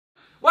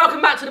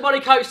Welcome back to the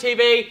Body Coach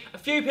TV. A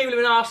few people have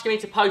been asking me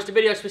to post a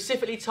video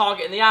specifically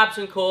targeting the abs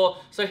and core.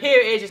 So here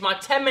it is, it's my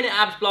 10-minute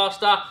abs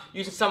blaster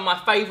using some of my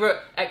favourite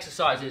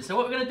exercises. So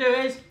what we're going to do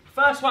is,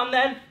 first one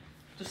then,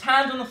 just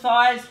hands on the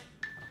thighs,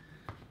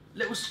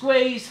 little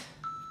squeeze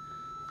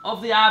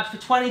of the abs for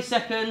 20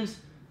 seconds.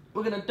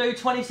 We're going to do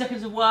 20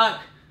 seconds of work,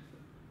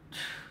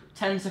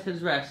 10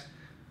 seconds rest.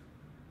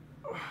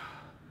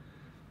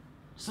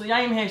 So the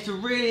aim here is to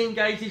really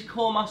engage these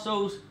core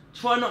muscles.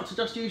 Try not to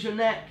just use your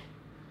neck.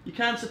 You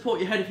can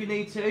support your head if you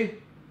need to,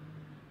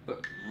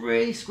 but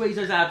really squeeze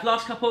those abs.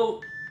 Last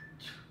couple.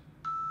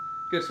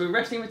 Good, so we're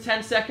resting for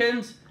 10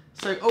 seconds.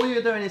 So all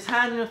you're doing is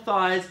hand on your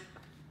thighs,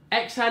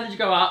 exhale as you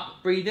go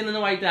up, breathe in on the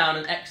way down,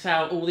 and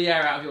exhale all the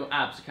air out of your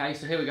abs, okay?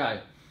 So here we go.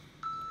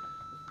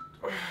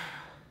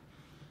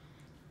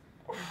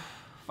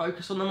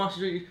 Focus on the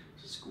muscles,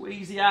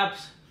 squeeze the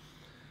abs.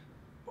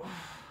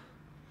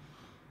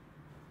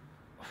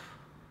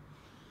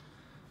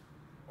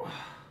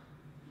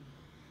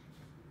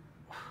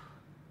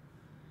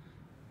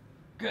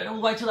 Good, all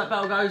the way till that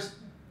bell goes.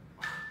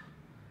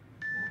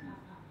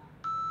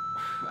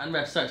 And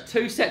rest. So it's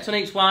 2 sets on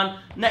each one.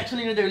 Next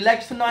one you're going to do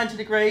legs to 90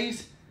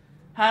 degrees.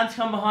 Hands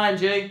come behind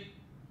you.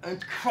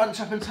 And crunch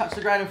up and touch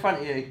the ground in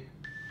front of you.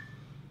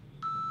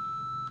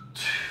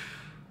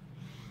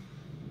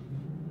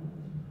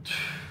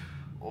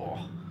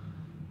 Oh.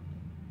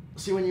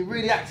 See, when you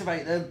really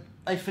activate them,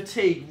 they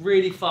fatigue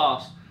really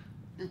fast.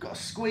 You've got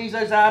to squeeze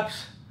those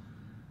abs.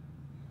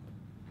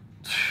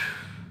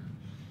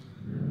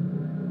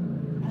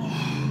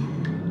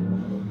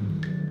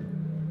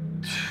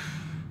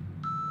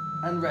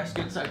 And rest.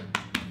 Good. So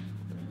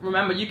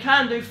remember, you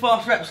can do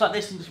fast reps like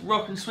this and just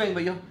rock and swing,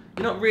 but you're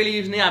not really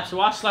using the abs.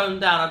 So I slow them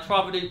down. I'd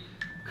rather do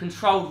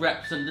controlled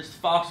reps than just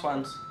fast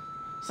ones.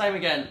 Same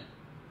again.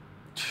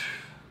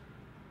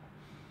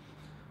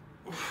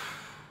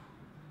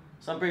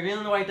 So I'm breathing in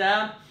on the way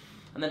down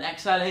and then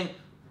exhaling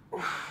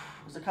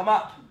as I come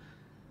up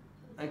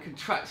and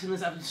contracting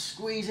this abs and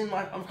squeezing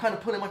I'm kind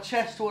of pulling my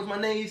chest towards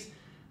my knees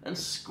and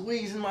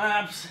squeezing my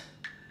abs.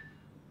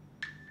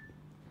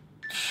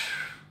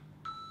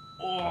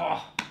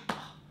 Oh.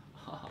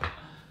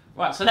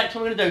 Right, so next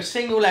one we're going to do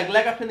single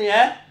leg up in the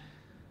air,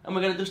 and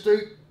we're going to just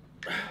do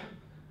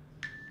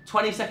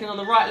 20 seconds on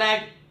the right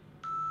leg,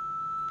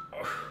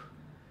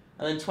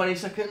 and then 20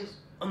 seconds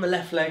on the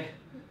left leg.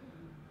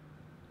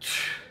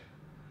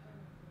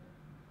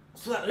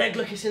 So that leg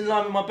look is in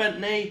line with my bent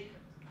knee,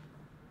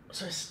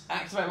 so it's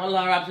activate my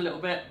lower abs a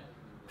little bit.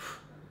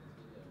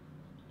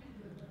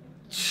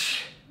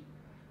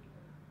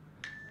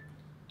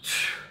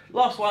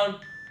 Last one.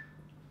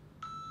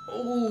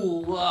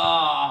 Ooh,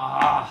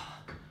 oh,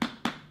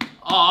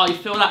 you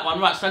feel that one.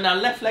 Right, so now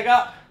left leg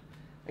up.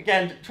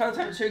 Again, try not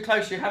to have it too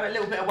close to you. Have it a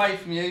little bit away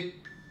from you.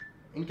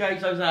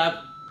 Engage those abs.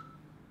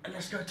 And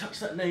let's go touch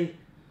that knee.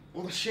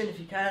 Or the shin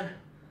if you can.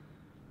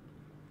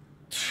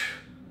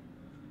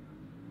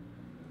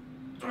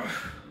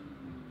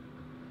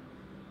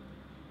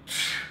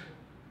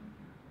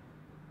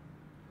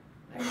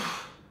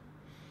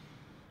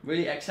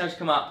 Really exhale to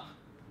come up.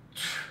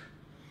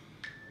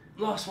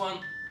 Last one.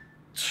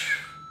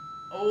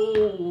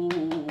 Oh,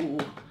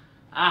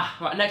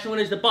 right, next one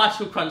is the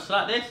bicycle crunch. So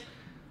like this,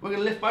 we're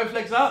going to lift both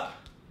legs up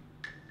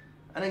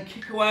and then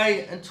kick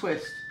away and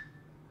twist.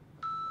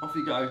 Off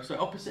you go. So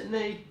opposite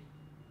knee,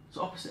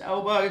 so opposite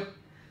elbow.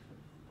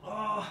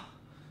 Oh.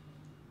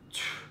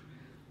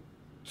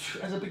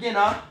 As a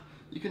beginner,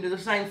 you can do the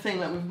same thing,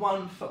 like with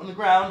one foot on the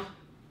ground.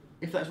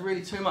 If that's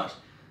really too much,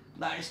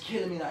 that is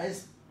killing me. That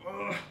is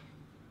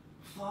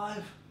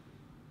 5,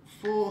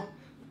 4,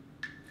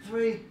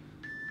 3,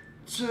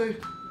 2,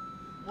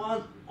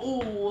 1.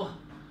 Oh.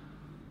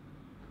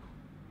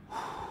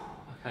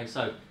 Okay,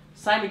 so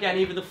same again,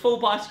 either the full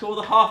bicycle or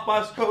the half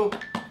bicycle.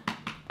 Let's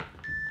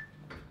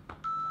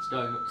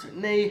go. So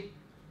knee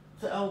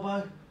to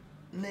elbow,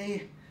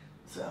 knee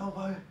to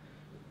elbow,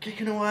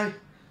 kicking away.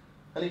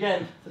 And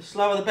again, the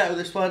slower the better with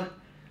this one.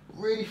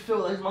 Really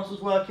feel those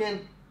muscles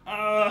working.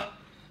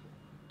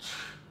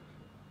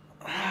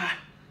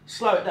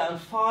 Slow it down.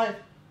 5,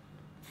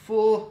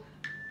 4,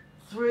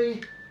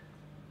 3,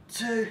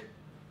 2.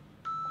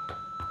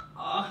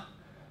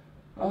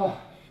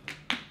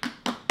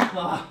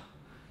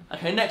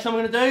 Okay, next one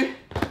we're going to do,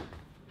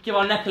 give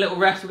our neck a little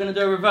rest. We're going to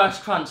do a reverse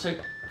crunch. So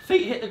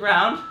feet hit the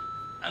ground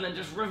and then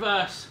just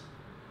reverse.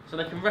 So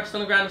they can rest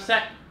on the ground a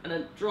sec and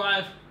then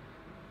drive.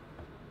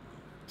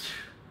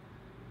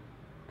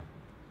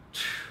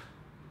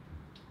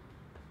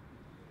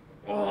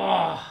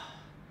 Oh.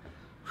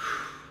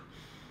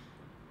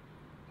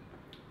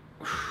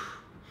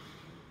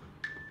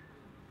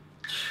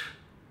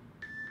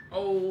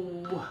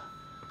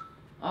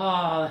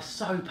 Oh, that's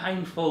so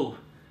painful.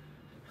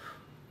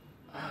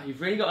 Oh,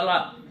 you've really got to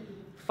like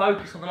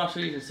focus on the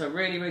muscle using, so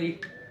really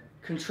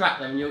contract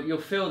them. You'll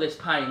feel this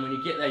pain when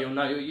you get there. You'll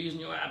know you're using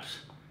your abs.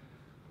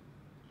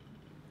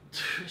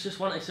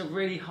 It's a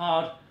really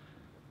hard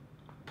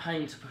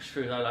pain to push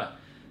through though. Like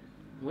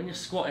when you're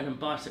squatting and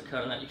bicep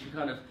curling, that you can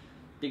kind of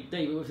dig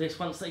deeper with this.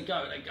 Once they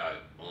go, they go.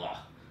 Oh.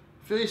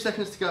 few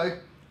seconds to go.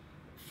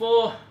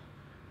 4,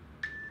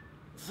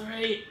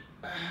 3,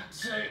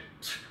 2.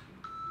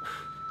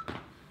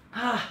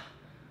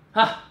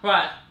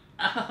 Right.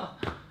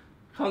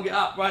 Can't get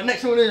up. Right,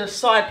 next one we're going to do is a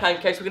side plank.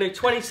 Okay, so we're going to do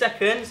 20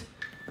 seconds.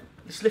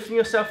 Just lifting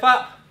yourself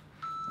up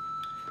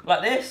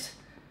like this.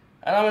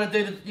 And I'm going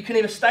to do you can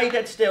either stay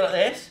dead still like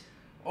this,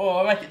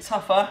 or make it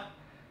tougher.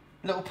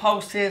 Little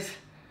pulses.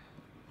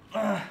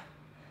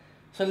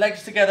 So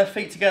legs together,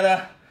 feet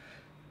together,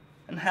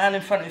 and hand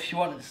in front of you if you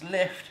want. Just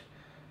lift.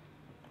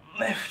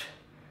 Lift.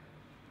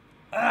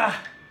 Right,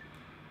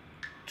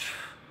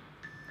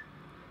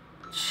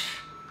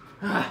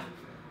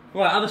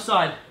 other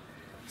side.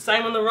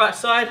 Same on the right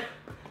side.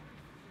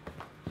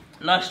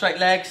 Nice straight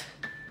legs.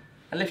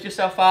 And lift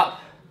yourself up.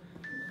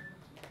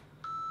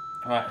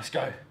 Alright, let's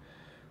go.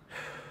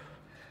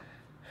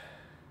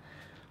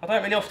 I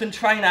don't really often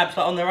train abs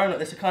like on their own like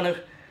this. I kind of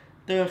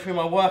do them through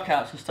my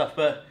workouts and stuff,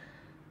 but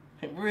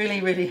it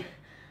really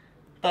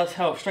does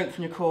help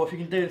strengthen your core. If you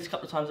can do this a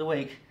couple of times a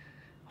week,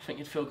 I think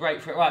you'd feel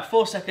great for it. Right,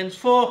 4 seconds.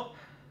 4,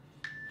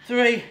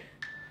 3,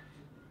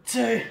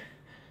 2,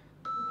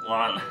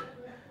 1.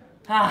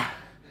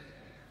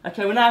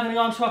 Okay, we're now going to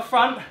go onto our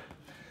front.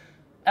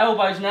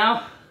 Elbows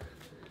now.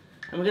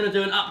 And we're going to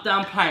do an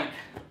up-down plank.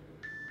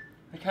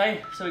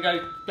 Okay, so we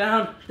go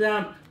down,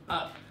 down,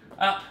 up,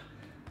 up,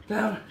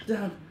 down,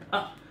 down,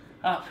 up,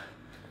 up.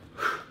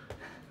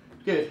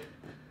 Good.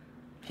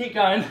 Keep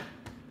going.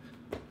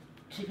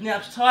 Keeping the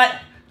abs tight.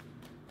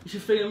 You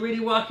should feel them really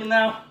working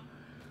now.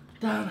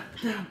 Down,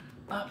 down,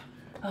 up,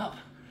 up,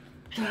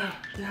 down,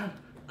 down,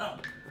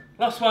 up.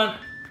 Last one.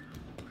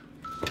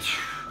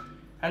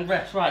 And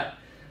rest, right.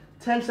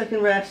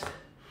 10-second rest.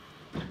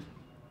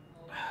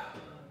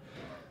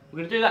 We're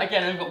going to do that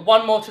again, and we've got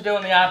one more to do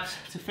on the abs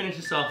to finish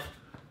this off.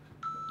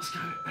 Let's go.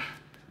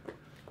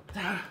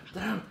 Down,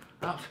 down,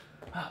 up,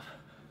 up,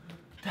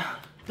 down,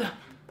 down,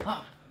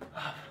 up,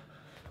 up,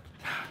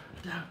 down,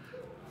 down.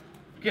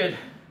 Good.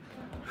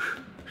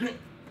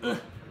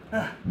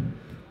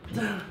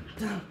 Down,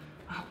 down,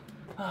 up,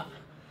 up.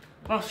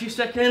 Last few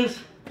seconds.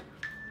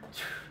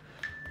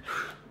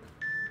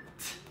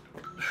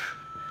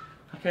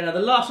 Okay, now the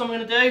last one we're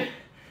going to do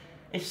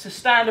is just a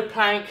standard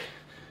plank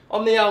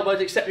on the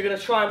elbows, except you're going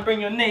to try and bring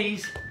your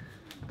knees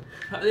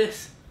like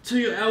this to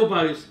your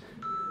elbows.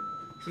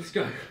 So let's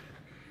go.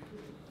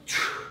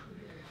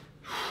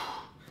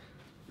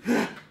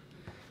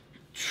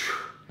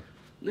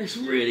 This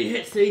really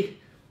hits the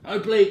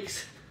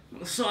obliques on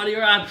the side of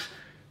your abs.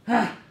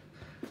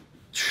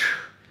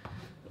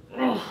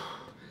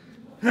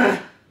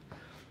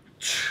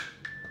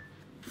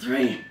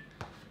 3,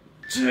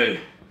 2,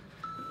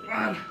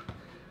 1.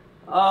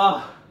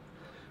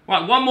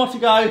 Right, one more to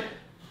go.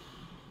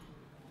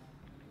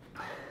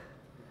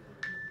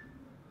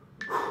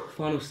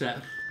 Final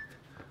set.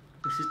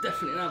 This is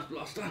definitely an abs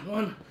blaster.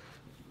 1,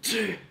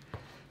 2,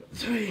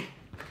 3,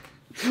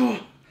 4,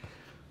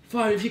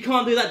 5. If you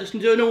can't do that, just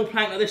do a normal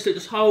plank like this. So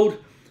just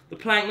hold the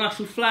plank nice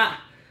and flat.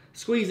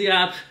 Squeeze the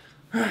abs.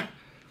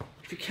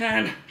 If you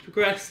can,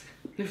 progress.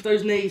 Lift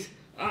those knees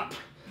up.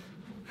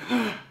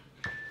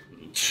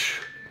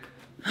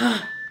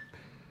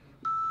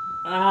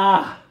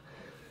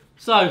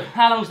 So,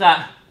 how long's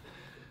that?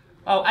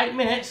 Oh, 8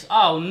 minutes?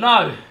 Oh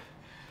no.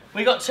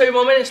 We got 2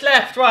 more minutes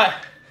left. Right,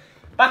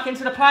 back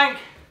into the plank.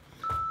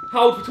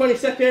 Hold for 20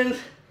 seconds.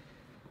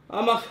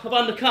 I've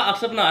undercut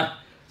us, haven't I?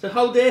 So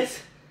hold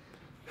this.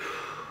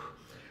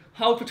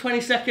 Hold for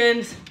 20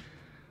 seconds.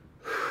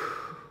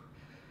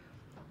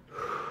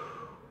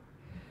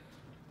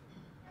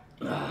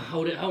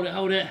 Hold it, hold it,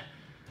 hold it.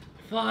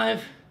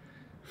 5,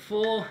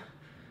 4,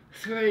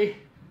 3,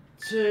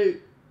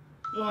 2,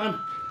 1.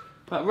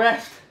 Right,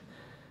 rest.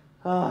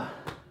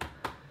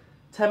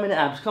 10-minute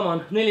abs, come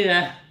on, nearly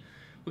there.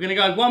 We're gonna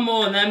go one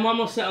more and then one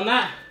more set on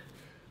that.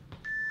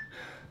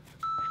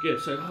 Good,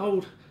 so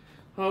hold,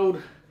 hold.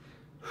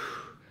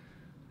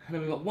 And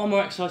then we've got one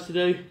more exercise to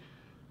do.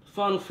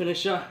 Final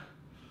finisher.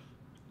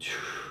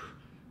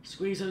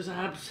 Squeeze those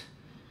abs.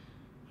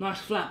 Nice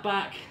flat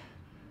back.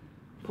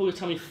 Pull your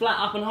tummy flat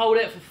up and hold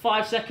it for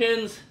 5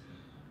 seconds.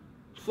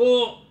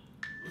 4,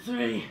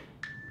 3,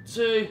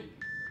 2,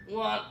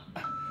 1.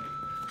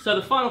 So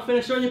the final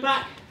finisher on your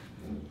back.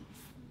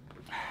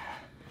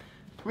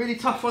 Really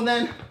tough one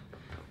then.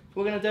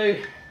 We're going to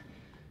do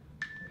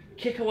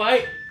kick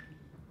away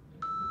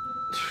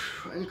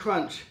and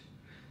crunch.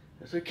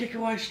 So kick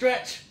away,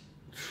 stretch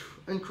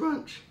and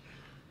crunch.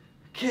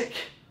 Kick.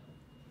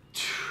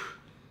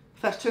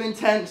 If that's too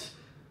intense,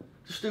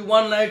 just do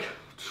one leg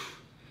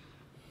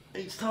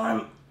each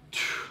time.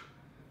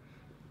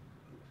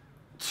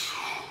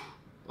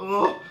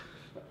 Oh,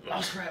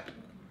 last rep.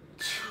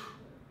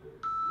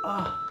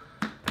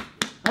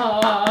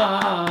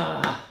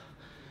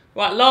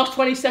 Right, last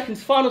 20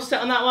 seconds, final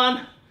set on that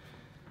one.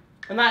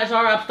 And that is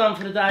our abs done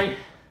for the day.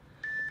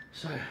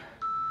 So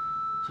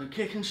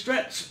kick and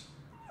stretch,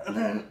 and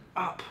then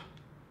up.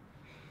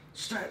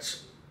 Stretch.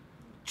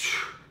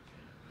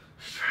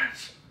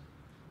 Stretch.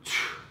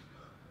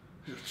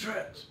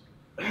 Stretch.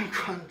 And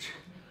crunch.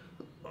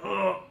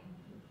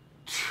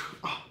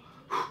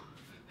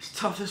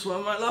 tough this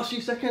one, right? Last few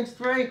seconds.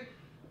 3,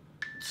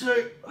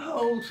 2,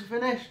 hold to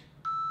finish.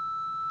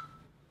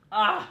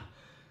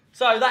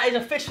 So that is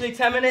officially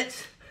 10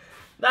 minutes.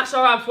 That's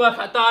our abs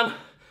workout done.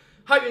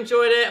 Hope you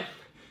enjoyed it.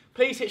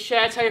 Please hit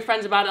share, tell your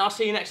friends about it. I'll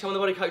see you next time on the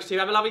Body Coach 2.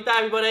 Have a lovely day,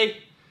 everybody.